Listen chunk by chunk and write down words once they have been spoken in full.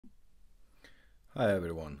Hi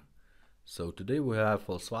everyone. So today we have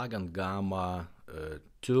Volkswagen Gamma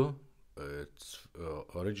 2. It's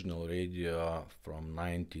original radio from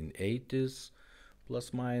 1980s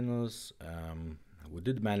plus minus. We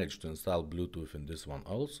did manage to install Bluetooth in this one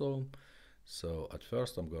also. So at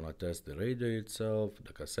first I'm gonna test the radio itself,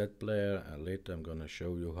 the cassette player, and later I'm gonna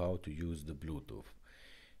show you how to use the Bluetooth.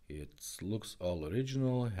 It looks all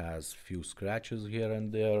original, has few scratches here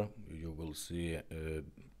and there. You will see a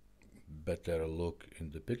better look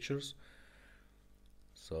in the pictures.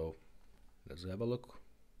 So let's have a look.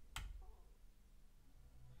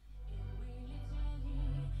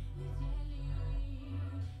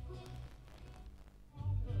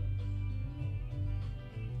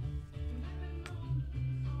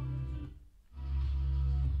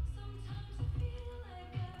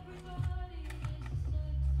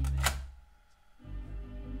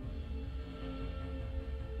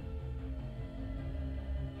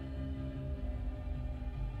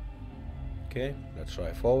 Okay, let's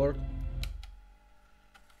try forward.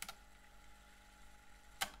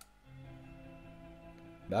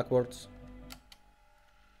 Backwards.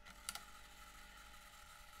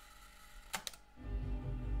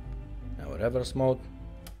 Now reverse mode.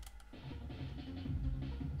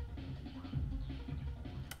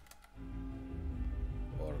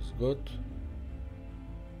 Works good.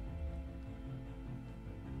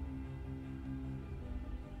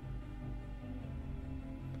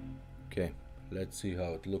 Okay, let's see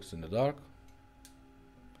how it looks in the dark.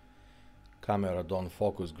 Camera don't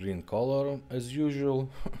focus green color as usual,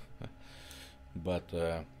 but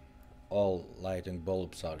all lighting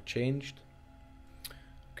bulbs are changed.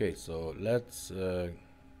 Okay, so let's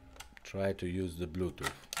try to use the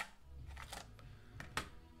Bluetooth.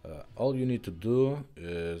 All you need to do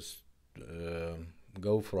is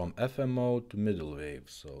go from FM mode to middle wave.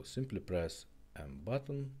 So simply press M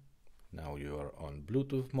button. Now you are on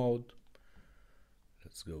Bluetooth mode.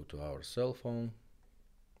 Let's go to our cell phone.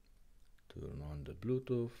 Turn on the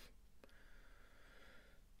Bluetooth.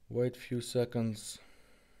 Wait few seconds.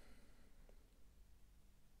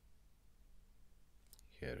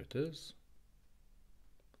 Here it is.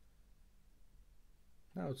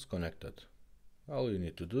 Now it's connected. All you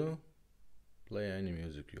need to do, play any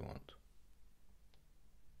music you want.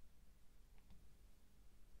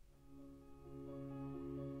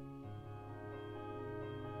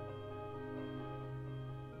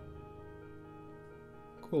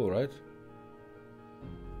 Cool, right?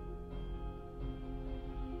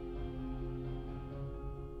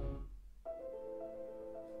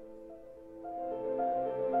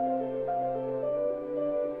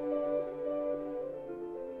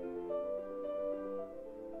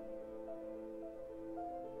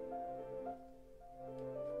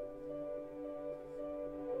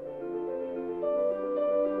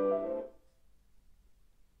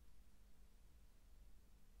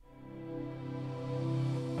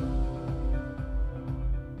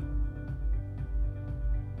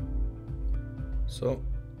 So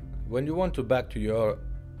when you want to back to your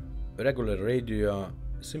regular radio,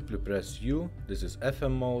 simply press U. This is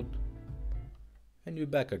FM mode, and you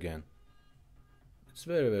back again. It's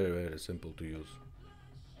very simple to use.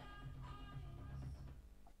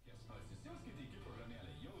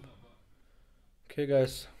 Okay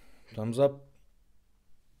guys, thumbs up.